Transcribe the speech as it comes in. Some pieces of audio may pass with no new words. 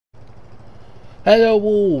Hello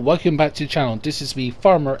all, welcome back to the channel. This is me,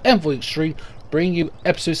 Farmer Envoy Extreme, bringing you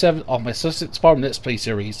episode 7 of my Sussex Farm Let's Play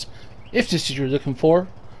series. If this is what you're looking for,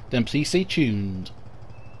 then please stay tuned.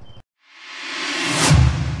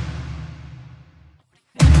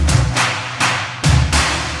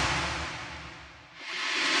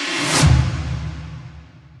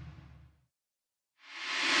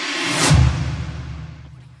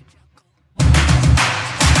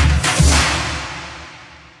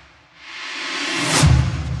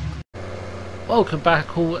 Welcome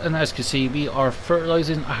back all, and as you can see we are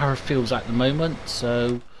fertilising our fields at the moment.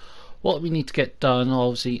 So what we need to get done,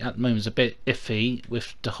 obviously at the moment, is a bit iffy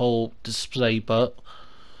with the whole display, but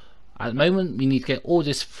at the moment we need to get all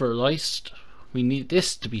this fertilised. We need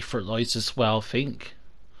this to be fertilised as well, I think.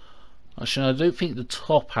 Actually, I don't think the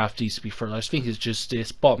top half needs to be fertilised. I think it's just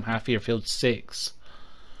this bottom half here, field 6.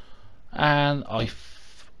 And I'm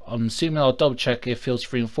assuming I'll double check if fields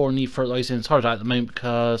 3 and 4 need fertilising. It's hard at the moment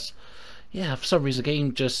because, yeah, for some reason the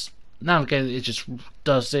game just, now and again it just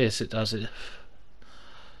does this, it does it.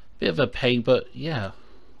 Bit of a pain, but yeah.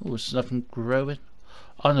 Oh, there's nothing growing.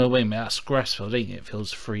 Oh no, wait a minute, that's grass field, ain't it?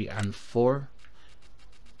 Fields 3 and 4.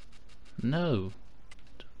 No.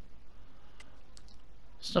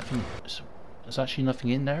 There's nothing, there's actually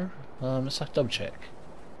nothing in there. Let's have to double check.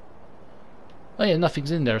 Oh yeah,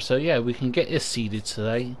 nothing's in there, so yeah, we can get this seeded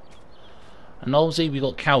today. And obviously we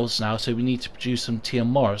got cows now, so we need to produce some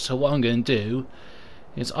TMR. So what I'm going to do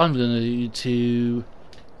is I'm going to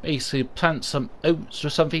basically plant some oats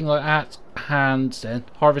or something like that, and then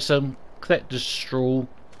harvest them, collect the straw,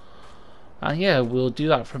 and yeah, we'll do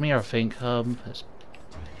that from here, I think. Let's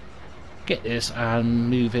get this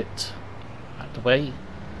and move it out of the way.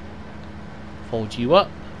 Fold you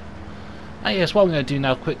up. And yes, what I'm going to do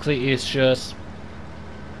now quickly is just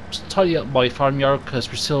tidy up my farmyard, because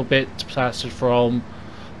we're still a bit plastered from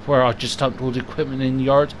where I just dumped all the equipment in the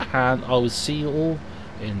yard, and I will see you all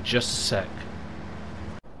in just a sec.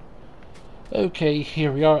 Okay,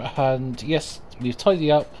 here we are, and yes, we've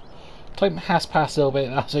tidied up. Time has passed a little bit.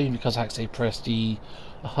 That's only because I actually pressed the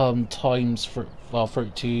times for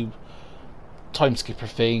 32 time skipper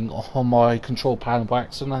thing on my control panel by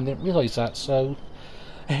accident, and I didn't realise that. So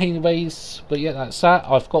anyways, but yeah, that's that.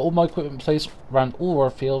 I've got all my equipment in place around all our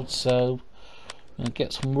fields, so I'm gonna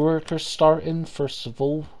get some workers starting first of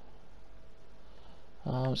all.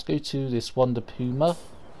 Let's go to this Wonder Puma.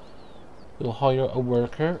 We'll hire a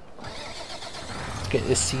worker. Get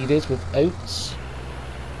this seeded with oats.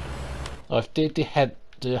 I've did the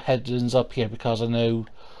headlands up here because I know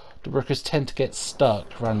the workers tend to get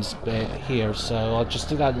stuck around this bit here, so I'll just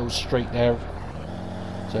do that little straight there.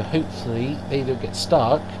 So hopefully they don't get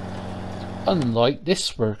stuck. Unlike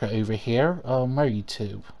this worker over here. Where are you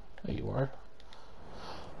two? There you are.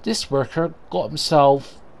 This worker got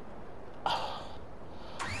himself...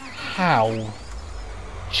 How?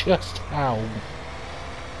 Just how?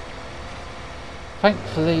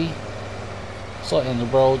 Thankfully, it's not in the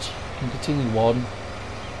world. We can continue on.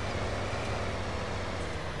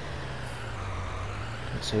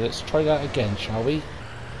 So let's try that again, shall we?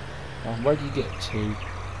 Where do you get to?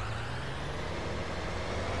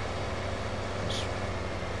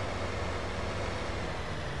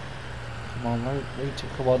 Come on, where to?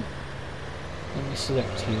 Come on. Let me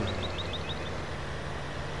select you.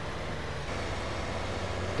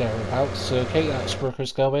 Thereabouts. Okay, that's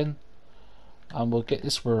workers going. And we'll get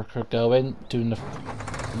this worker going, doing the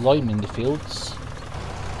lime in the fields.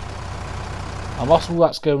 And whilst all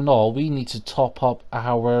that's going on, we need to top up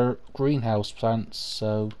our greenhouse plants.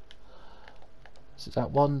 So, is it that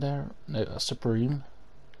one there? No, that's a broom.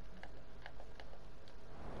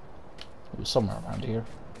 It was somewhere around here.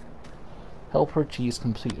 Help her cheese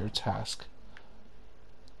complete her task.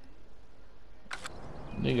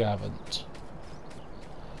 No, you haven't.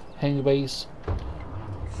 Anyways,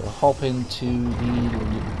 we'll hop into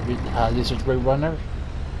the lizard roadrunner,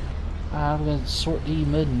 and we're going to sort the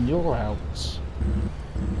manure out.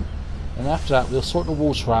 And after that, we'll sort the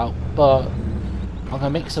water out, but I'm going to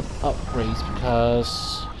make some upgrades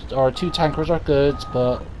because our 2 tankers are good,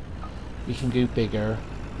 but we can go bigger.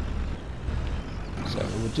 So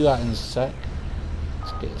we'll do that in a sec.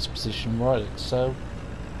 Let's get this position right, like so.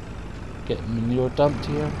 Get manure dumped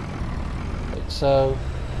here, like so.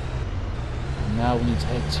 And now we need to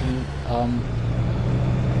head to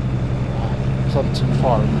Plumpton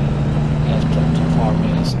Farm. Yes, Plumpton Farm,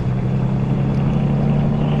 yes.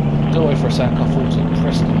 Go away for a sec, I thought it was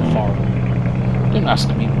Preston Farm. Don't ask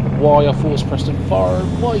me why I thought it was Preston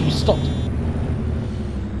Farm. Why you stopped?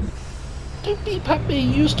 Don't beep at me,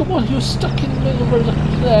 you're the one who was stuck in the middle of the road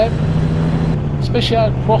like there. Especially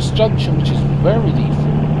at Cross Junction, which is very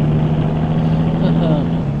lethal.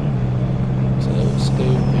 So let's go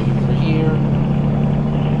over here.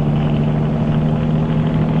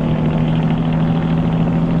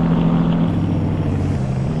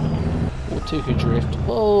 Oh, took a drift.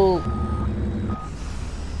 Whoa!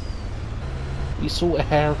 We saw a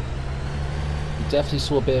hair. We definitely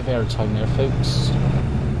saw a bit of airtime there, folks.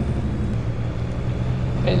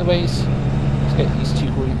 Anyways, let's get these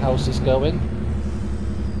two greenhouses going.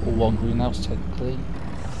 Or one greenhouse, technically.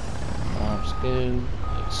 Let's go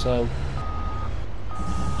like so.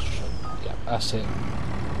 Yeah, that's it.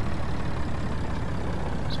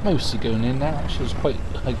 It's mostly going in there. Actually, it was quite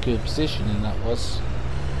a good positioning that was.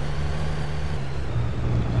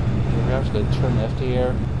 Here we are, just going to turn left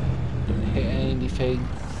here. Don't hit anything.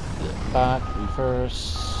 Look back,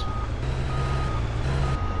 reverse.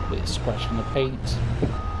 Bit of scratching the paint.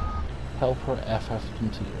 Helper FF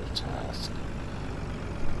complete your task.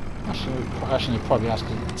 Actually, probably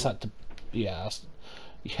asking. Is that the?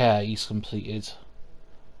 Yeah, he's completed.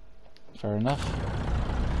 Fair enough.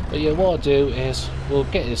 But yeah, what I'll do is we'll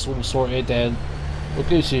get this all sorted. Then we'll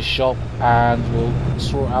go to the shop and we'll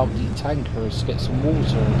sort out the tankers, get some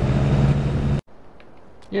water.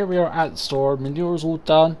 Here we are at the store. Manure's all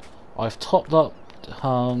done. I've topped up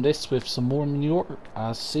this with some more manure,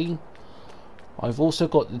 as seen. I've also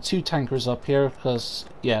got the two tankers up here because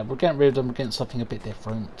yeah, we're getting rid of them. We're getting something a bit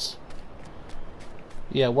different.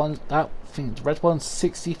 Yeah, I think the red one's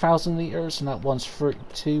 60,000 litres and that one's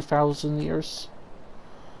 32,000 litres.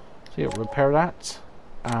 So yeah, repair that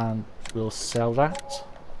and we'll sell that.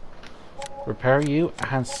 Repair you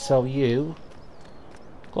and sell you.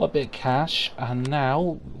 Got a bit of cash, and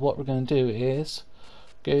now what we're going to do is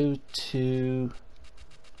go to.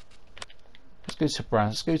 Let's go to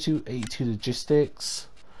brands. Let's go to 82 Logistics,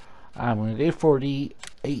 and we're going to go for the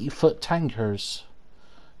 80-foot tankers.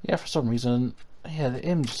 Yeah, for some reason, yeah, the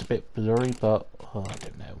image is a bit blurry, but oh, I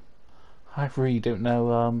don't know. I really don't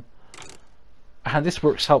know. And this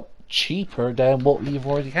works out cheaper than what we've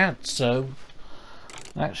already had. So,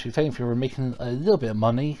 actually, if anything, we're making a little bit of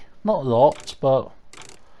money. Not a lot, but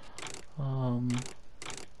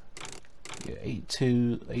yeah,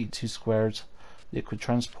 82 squared liquid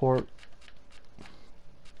transport.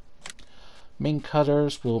 Main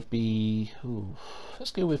cutters will be,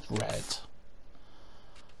 let's go with red.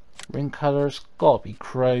 Ring cutters, gotta be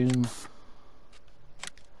chrome.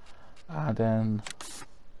 And then,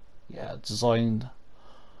 yeah, design.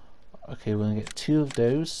 Okay, we're gonna get two of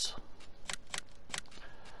those.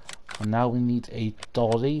 And now we need a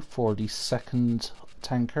dolly for the second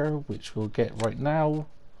tanker, which we'll get right now.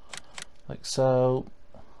 Like so.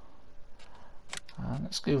 And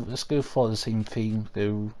let's go for the same theme.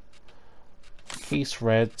 Go case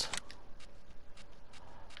red.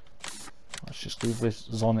 Let's just go with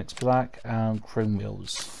Zonix black and chrome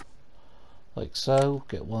wheels. Like so.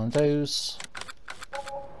 Get one of those.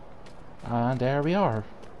 And there we are.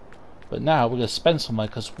 But now we're going to spend some money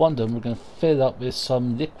because one of them we're going to fill up with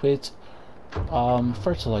some liquid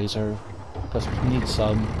fertilizer because we need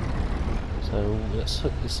some. So let's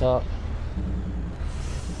hook this up.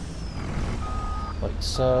 Like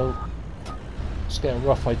so. Let's get a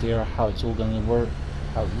rough idea of how it's all going to work,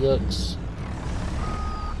 how it looks.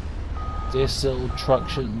 This little truck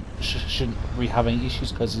shouldn't be having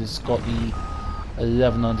issues because it's got the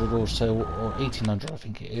 1100 or so, or 1800 I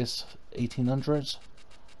think it is. 1800.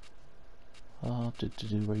 Where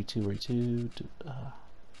to?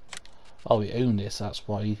 Oh, we own this, that's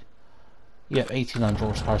why. Yep, 1800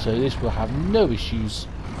 horsepower, so this will have no issues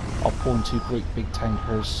of pulling two great big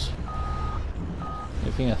tankers. I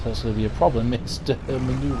think that's going to be a problem, it's the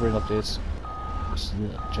manoeuvring of this. Just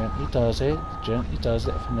gently does it,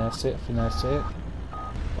 finesse it.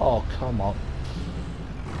 Oh, come on.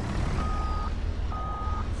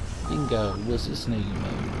 Bingo, what's its name?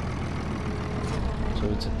 So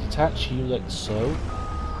to detach you like so.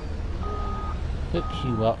 Hook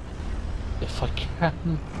you up if I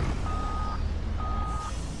can.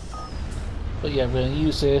 But yeah, we're going to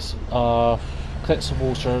use this, collect some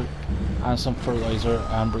water and some fertilizer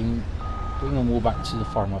and bring them all back to the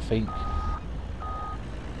farm, I think.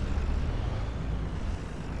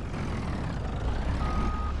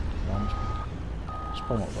 It's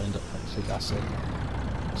probably not lined up actually, that's it.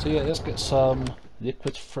 So yeah, let's get some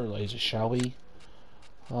liquid fertilizer, shall we?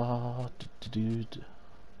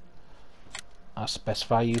 That's the best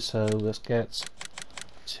value, so let's get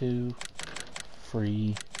 2,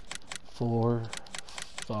 3, 4,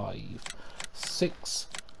 5, 6,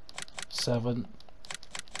 7,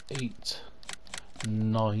 8,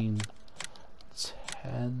 9,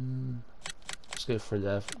 10. Let's go for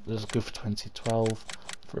 11. Let's go for 20, 12,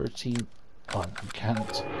 13. Oh, we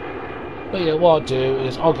can't. But yeah, what I'll do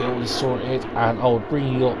is I'll get all this sorted and I'll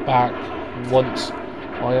bring you up back once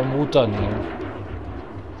I am all done here.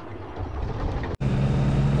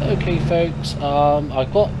 Okay folks, I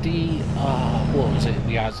got the, what was it,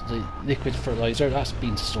 the liquid fertilizer, that's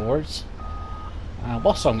been stored.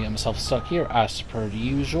 Whilst I'm getting myself stuck here, as per the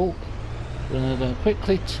usual, we're going to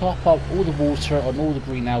quickly top up all the water on all the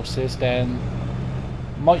greenhouses, then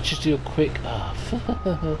might just do a quick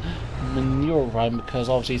manure run, because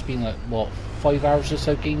obviously it's been like, what, 5 hours or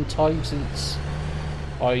so game time since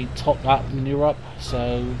I topped that manure up,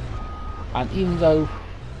 so, and even though,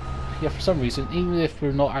 yeah, for some reason, even if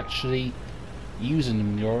we're not actually using the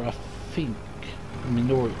manure, I think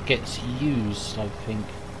manure gets used, I think.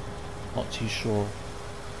 Not too sure.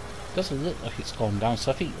 Doesn't look like it's gone down,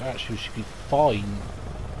 so I think actually we should be fine.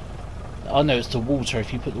 Oh no, it's the water.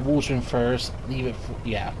 If you put the water in first, leave it for,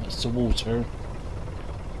 yeah, it's the water.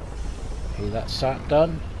 Okay, that's that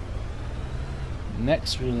done.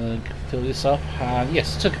 Next we're going to fill this up, and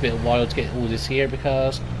yes, it took a bit of a while to get all this here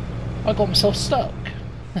because I got myself stuck.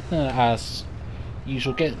 As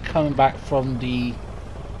usual, coming back from the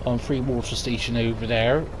free water station over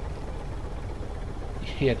there.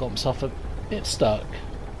 Yeah, got myself a bit stuck,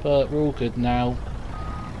 but we're all good now.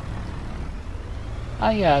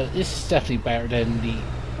 And yeah, this is definitely better than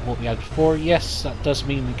what we had before. Yes, that does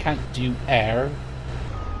mean we can't do air.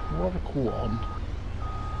 What a cool one.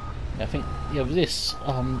 I think, yeah, with this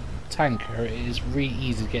tanker, it is really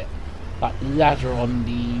easy to get that ladder on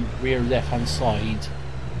the rear left hand side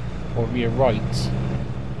or rear right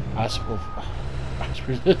as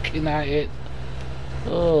we're looking at it.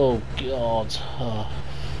 Oh god.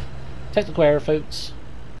 Technical error folks.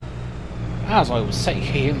 As I was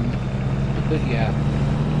saying, but yeah,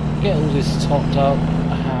 get all this topped up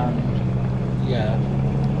and yeah.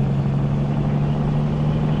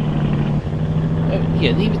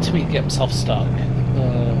 Yeah, leave it to me to get myself stuck.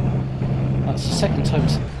 That's the second time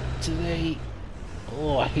today.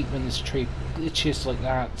 Oh, I hate when this tree glitches like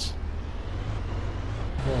that.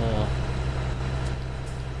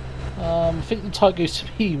 I think the tie goes to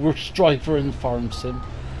me, worst driver in Farm Sim.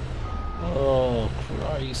 Oh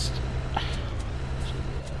Christ.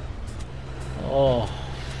 Oh.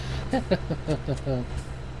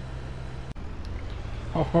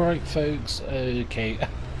 Alright folks, okay.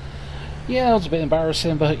 Yeah, that was a bit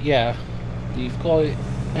embarrassing, but yeah, you've got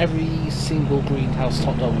every single greenhouse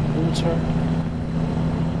topped up with water.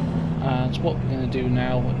 And what we're going to do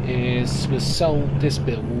now is we'll sell this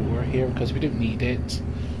bit of water here because we don't need it.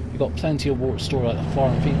 We've got plenty of water stored at the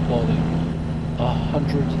farm. I think we've got like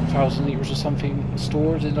 100,000 litres or something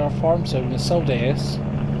stored in our farm, so we're going to sell this.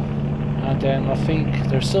 And then I think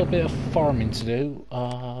there's still a bit of farming to do.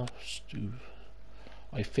 I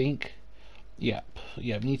think. Yep.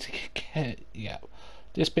 Yeah, we need to get, yeah,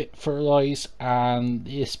 this bit fertilised and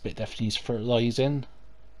this bit definitely needs fertilising.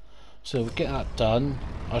 So we'll get that done.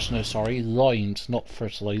 Actually no, sorry, lined, not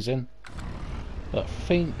fertilising. But I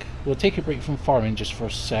think we'll take a break from farming just for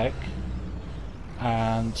a sec.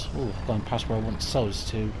 And, oh, I've gone past where I want to sell this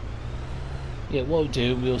to. Yeah, what we'll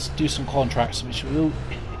do, we'll do some contracts which will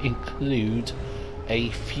include a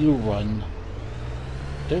fuel run.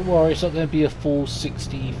 Don't worry, it's not going to be a full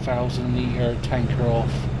 60,000 litre tanker of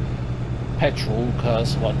petrol,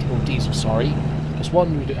 because, well, or diesel, sorry. Because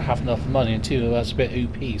one, we don't have enough money, and two, that's a bit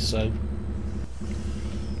OP, so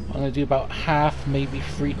I'm going to do about half, maybe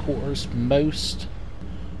 3/4 most.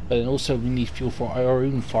 But then also we need fuel for our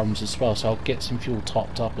own farms as well, so I'll get some fuel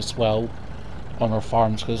topped up as well on our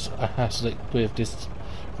farms, because as like with this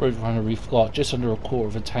Roadrunner we've got just under 1/4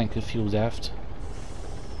 of a tank of fuel left.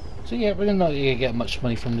 So yeah, we're not going to get much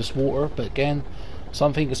money from this water, but again,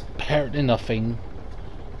 something is better than nothing.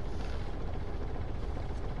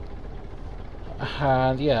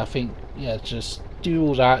 And yeah, I think, yeah, just do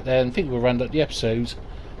all that, then I think we'll round up the episode.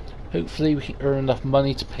 Hopefully we can earn enough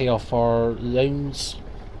money to pay off our loans,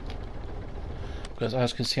 because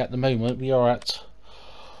as you can see at the moment we are at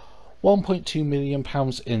 £1.2 million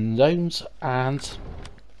in loans. And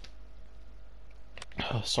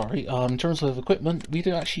sorry, in terms of equipment, we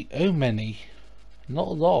don't actually own many, not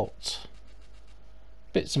a lot,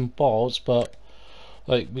 bits and bobs, but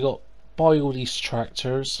like we got buy all these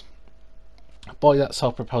tractors, buy that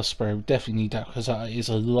self-propelled sprayer, we definitely need that because that is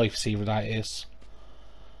a lifesaver, that is.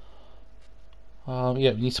 Yeah,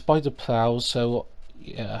 we need to buy the plows, so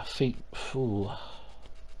yeah, I think, I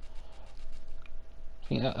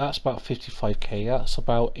think that's about 55k, that's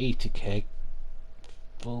about 80k.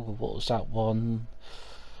 Oh, what was that one?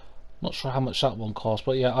 Not sure how much that one cost,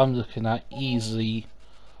 but yeah, I'm looking at easily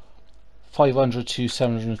 500 to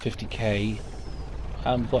 750k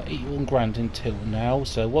and we've got 81 grand in till now.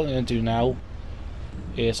 So what I'm going to do now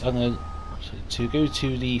is I'm going to go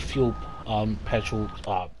to the fuel petrol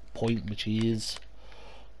point, which is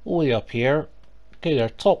all the way up here. Go there,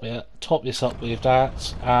 top this up with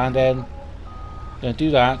that, and then I'm going to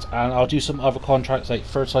do that, and I'll do some other contracts like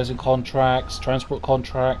fertilising contracts, transport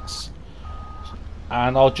contracts,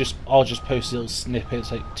 and I'll just post little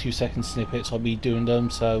snippets, like 2-second snippets. I'll be doing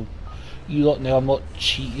them, so you lot know I'm not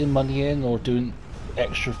cheating money in or doing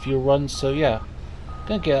extra fuel runs. So yeah,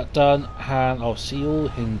 gonna get that done, and I'll see you all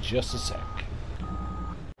in just a sec.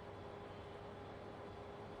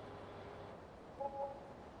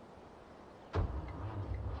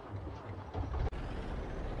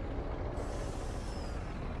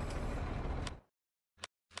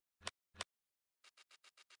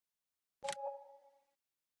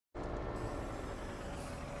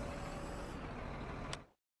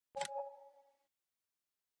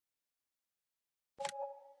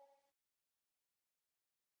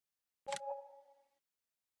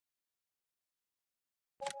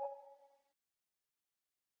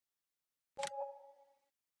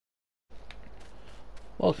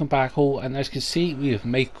 Welcome back all, and as you can see, we have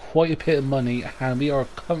made quite a bit of money, and we are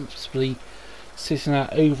comfortably sitting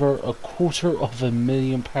at over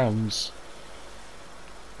 £250,000.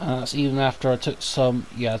 And that's even after I took some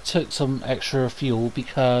extra fuel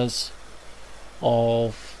because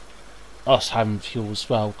of us having fuel as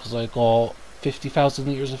well, because I got 50,000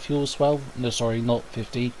 litres of fuel as well. No, sorry, not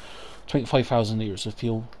 50, 25,000 litres of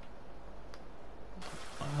fuel.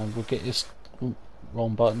 And we'll get this,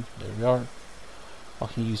 wrong button, there we are. I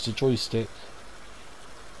can use the joystick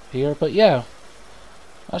here, but yeah,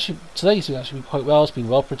 actually today's been actually quite well. It's been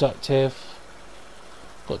well productive.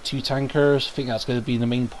 Got 2 tankers. I think that's going to be the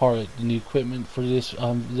main part of the new equipment for this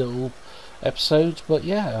little episode. But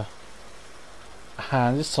yeah,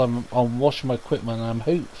 and this time I'm washing my equipment, and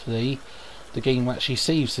hopefully the game actually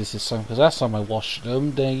saves this time, because last time I washed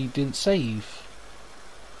them they didn't save.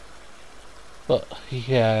 But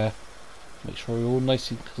yeah, make sure we're all nice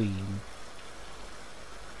and clean.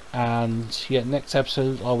 And yeah, next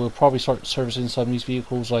episode I will probably start servicing some of these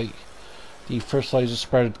vehicles. Like the fertilizer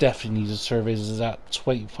spreader definitely needs a service, is at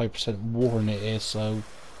 25% worn it is, so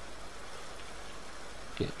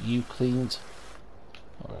get you cleaned.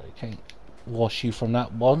 Alright, can't wash you from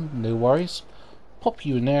that one, no worries. Pop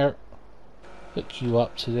you in there, hook you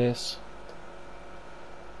up to this.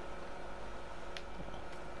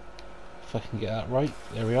 If I can get that right,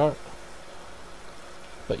 there we are.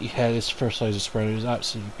 But yeah, this fertilizer spreader is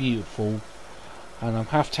absolutely beautiful, and I'm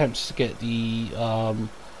half tempted to get the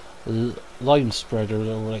lime spreader,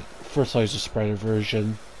 or like fertilizer spreader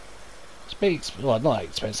version. It's big, well, not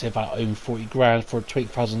expensive, about only 40 grand for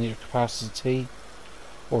 20,000 litre capacity,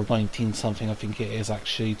 or 19 something I think it is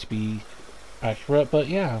actually, to be accurate. But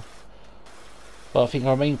yeah, but I think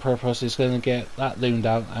our main purpose is going to get that loaned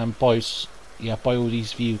out and buy all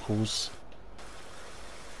these vehicles.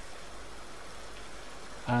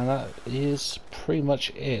 And that is pretty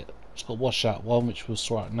much it. Just got to wash that one, which we'll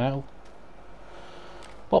sort out now.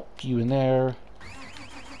 Pop you in there.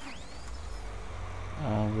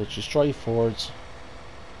 And we'll just drive forwards.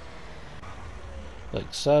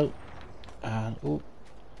 Like so. And, oh,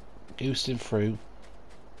 ghosting through.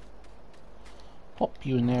 Pop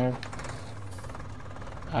you in there.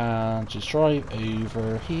 And just drive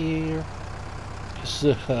over here. Just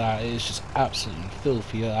look at that, it's just absolutely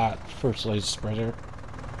filthy, that fertilizer spreader.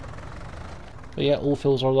 But yeah, all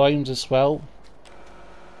fills are limed as well.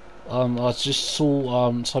 I just saw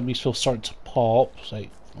some of these fills starting to pop, so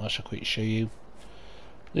I shall quickly show you.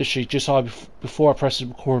 Literally just before I press the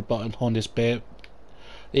record button on this bit,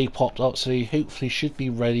 they popped up, so they hopefully should be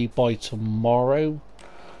ready by tomorrow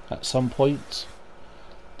at some point.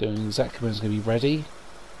 Don't know exactly when it's going to be ready.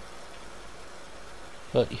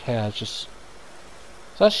 But yeah, it's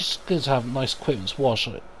actually just good to have nice equipment to wash.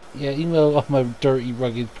 Yeah, even though I'm a dirty,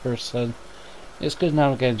 rugged person, it's good now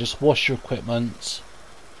and again just wash your equipment.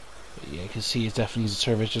 But yeah, you can see it definitely needs a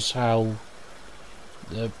service, just how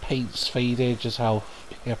the paint's faded, just how,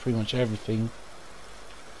 yeah, pretty much everything.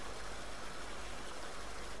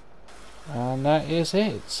 And that is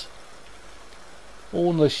it.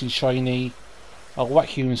 All nice and shiny. I'll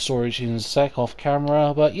whack you in storage in a sec off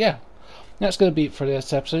camera, but yeah, that's going to be it for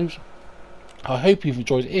this episode. I hope you've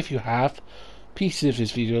enjoyed it. If you have, please give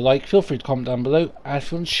this video a like, feel free to comment down below, and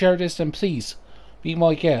if you want to share this, then please be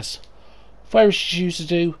my guest. Whatever you choose to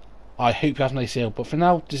do, I hope you have a nice day. But for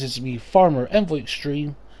now, this is me, Farmer Envoy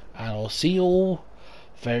Extreme, and I'll see you all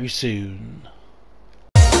very soon.